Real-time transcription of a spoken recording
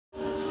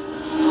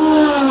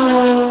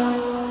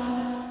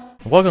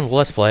Welcome to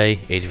Let's Play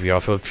ATV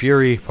Offroad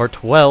Fury Part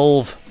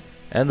 12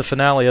 and the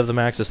finale of the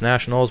Maxis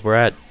Nationals. We're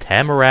at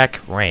Tamarac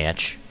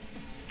Ranch.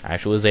 I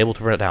actually was able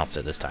to pronounce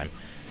it this time.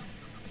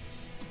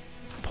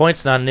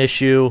 Points not an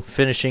issue,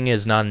 finishing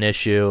is not an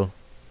issue,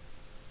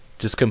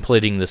 just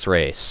completing this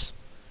race.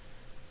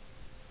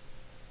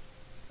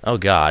 Oh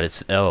god,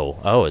 it's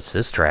it's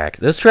this track.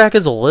 This track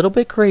is a little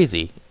bit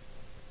crazy.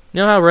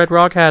 You know how Red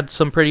Rock had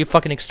some pretty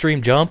fucking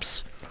extreme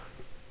jumps?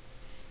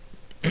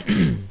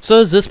 So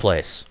is this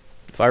place,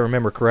 if I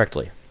remember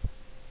correctly.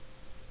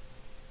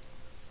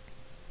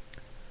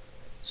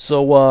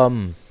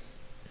 So,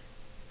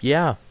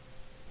 yeah.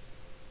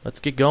 Let's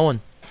get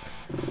going.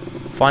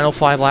 Final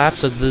 5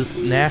 laps of this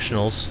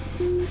Nationals.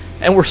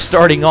 And we're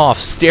starting off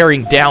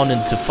staring down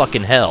into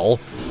fucking hell.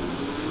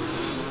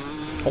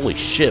 Holy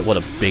shit, what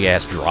a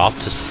big-ass drop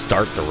to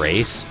start the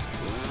race.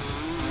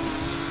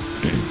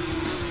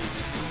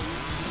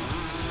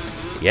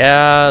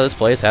 Yeah, this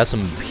place has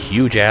some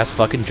huge-ass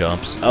fucking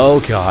jumps. Oh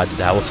god,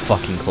 that was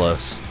fucking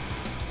close.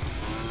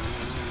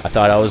 I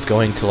thought I was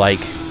going to, like,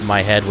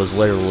 my head was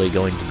literally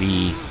going to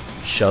be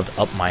shoved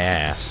up my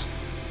ass.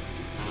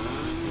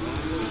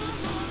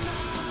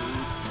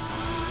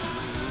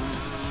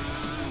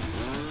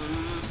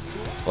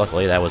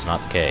 Luckily, that was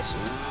not the case.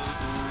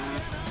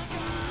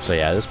 So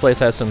yeah, this place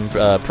has some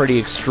pretty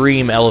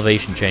extreme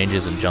elevation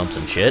changes and jumps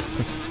and shit.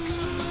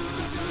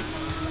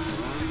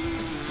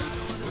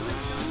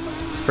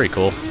 It's pretty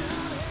cool.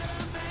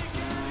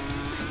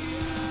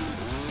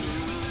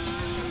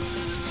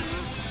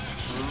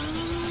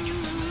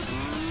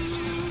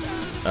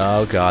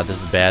 Oh god,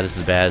 this is bad, this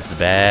is bad, this is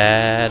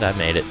bad. I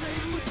made it.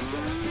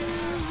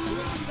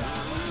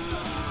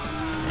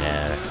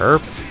 And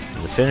herp.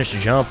 The finish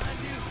jump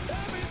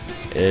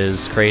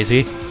is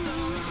crazy.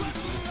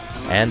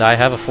 And I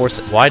have a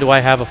why do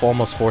I have a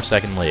almost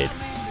 4-second lead?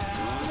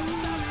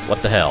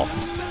 What the hell?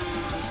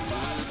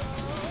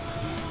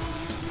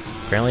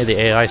 Apparently the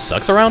AI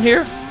sucks around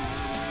here?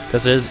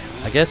 Because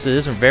I guess it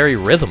isn't very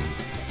rhythm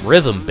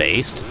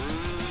based,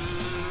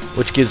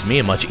 which gives me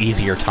a much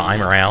easier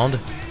time around.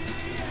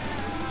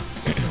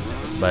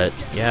 But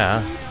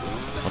yeah,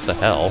 what the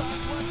hell?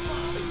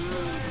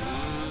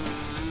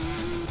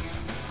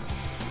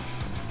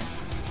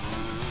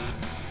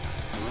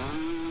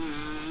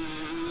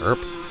 Herp.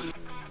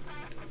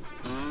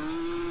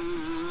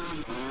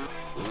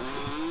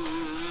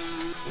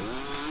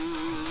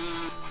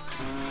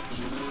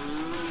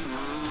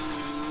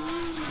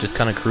 Just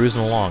kind of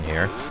cruising along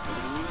here.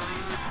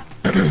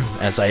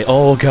 As I,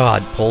 oh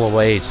god, pull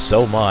away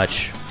so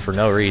much for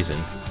no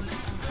reason.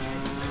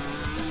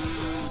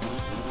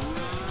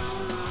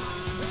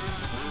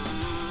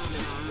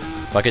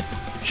 Fuck it.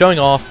 Showing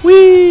off.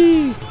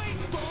 Whee!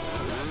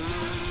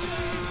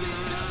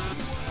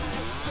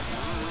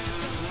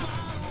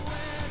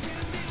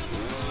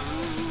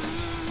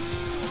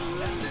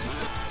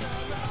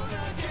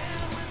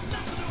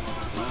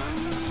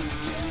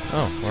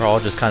 Oh, we're all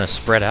just kind of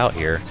spread out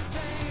here.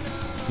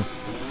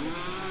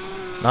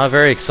 Not a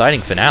very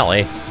exciting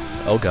finale.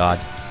 Oh god.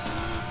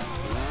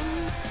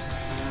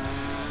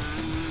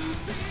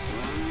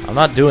 I'm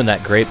not doing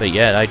that great, but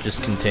yet I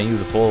just continue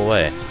to pull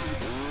away.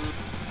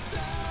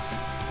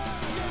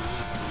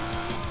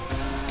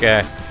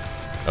 Okay.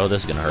 Oh,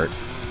 this is gonna hurt.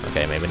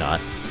 Okay, maybe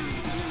not.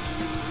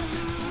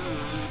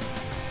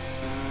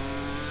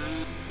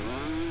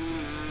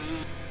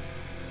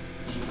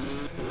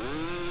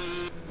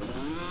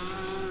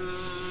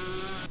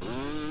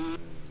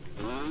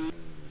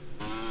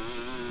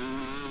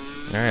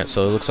 Alright,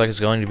 so it looks like it's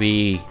going to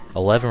be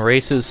 11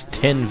 races,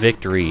 10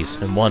 victories,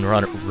 and 1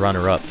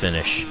 runner-up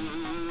finish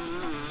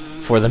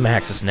for the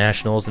Maxis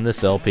Nationals in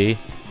this LP.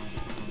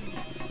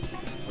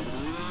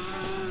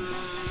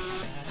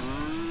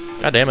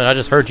 God damn it, I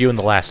just heard you in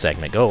the last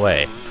segment. Go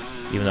away.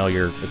 Even though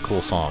you're a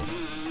cool song.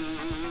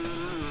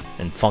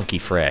 And funky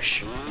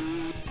fresh.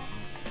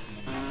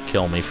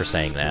 Kill me for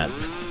saying that.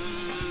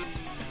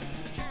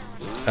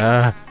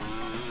 Uh-oh,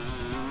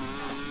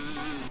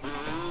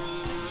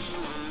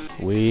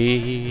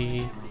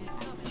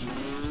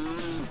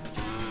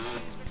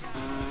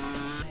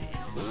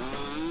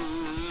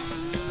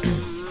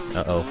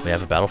 we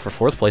have a battle for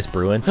 4th place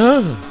brewing.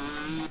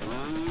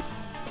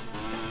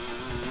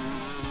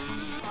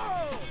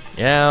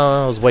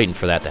 Yeah, I was waiting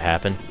for that to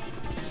happen.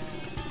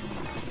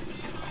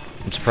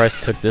 I'm surprised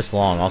it took this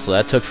long. Also,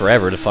 that took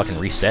forever to fucking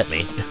reset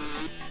me.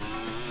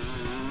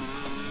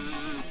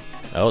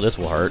 Oh, this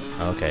will hurt.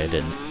 Okay, it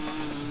didn't.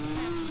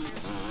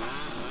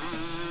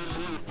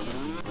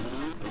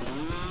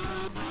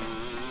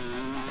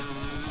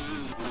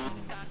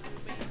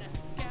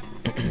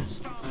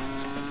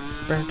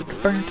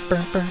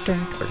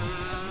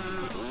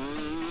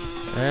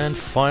 And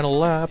final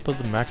lap of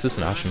the Maxis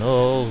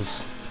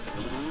Nationals.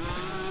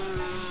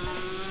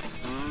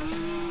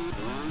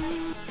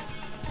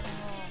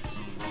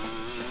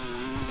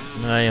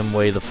 I am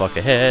way the fuck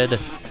ahead.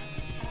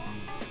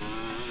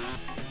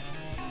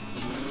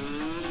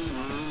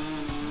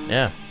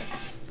 Yeah.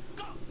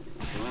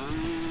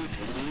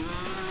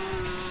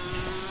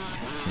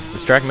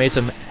 This track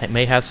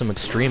may have some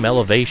extreme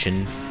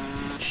elevation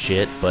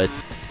shit, but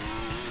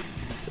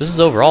this is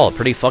overall a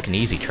pretty fucking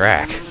easy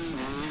track.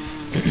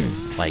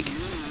 Like,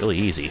 really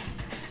easy.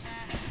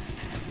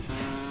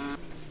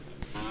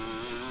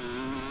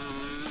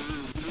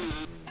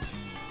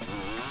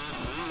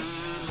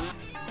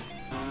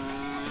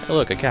 Oh,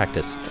 look, a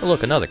cactus. Oh,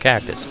 look, another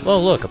cactus. Oh,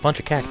 look, a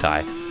bunch of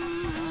cacti.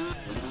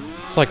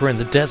 It's like we're in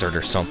the desert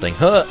or something.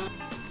 Huh!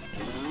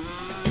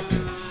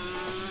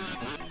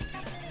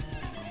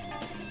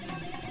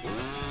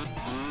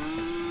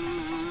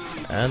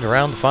 And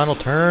around the final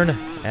turn,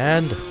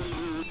 and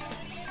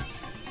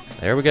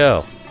there we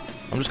go.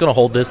 I'm just gonna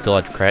hold this till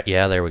I crack.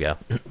 Yeah, there we go.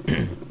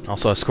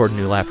 Also, I scored a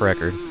new lap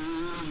record.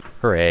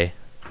 Hooray.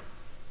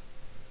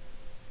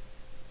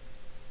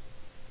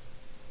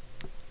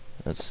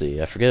 Let's see,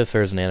 I forget if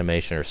there's an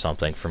animation or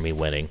something for me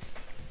winning.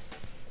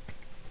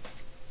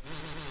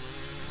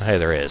 Hey,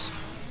 there is.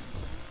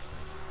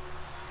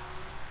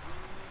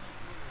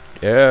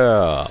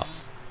 Yeah.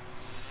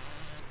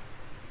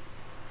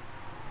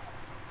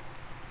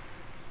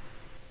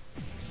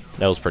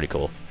 That was pretty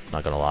cool,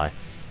 not gonna lie.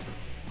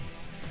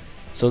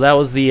 So that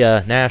was the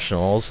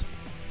Nationals.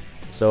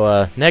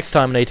 So next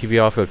time in ATV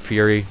Offroad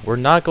Fury, we're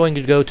not going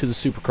to go to the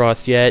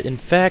Supercross yet. In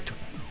fact,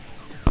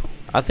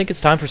 I think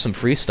it's time for some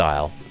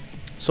freestyle.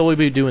 So we'll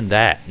be doing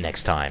that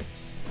next time.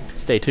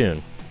 Stay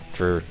tuned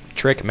for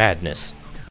Trick Madness.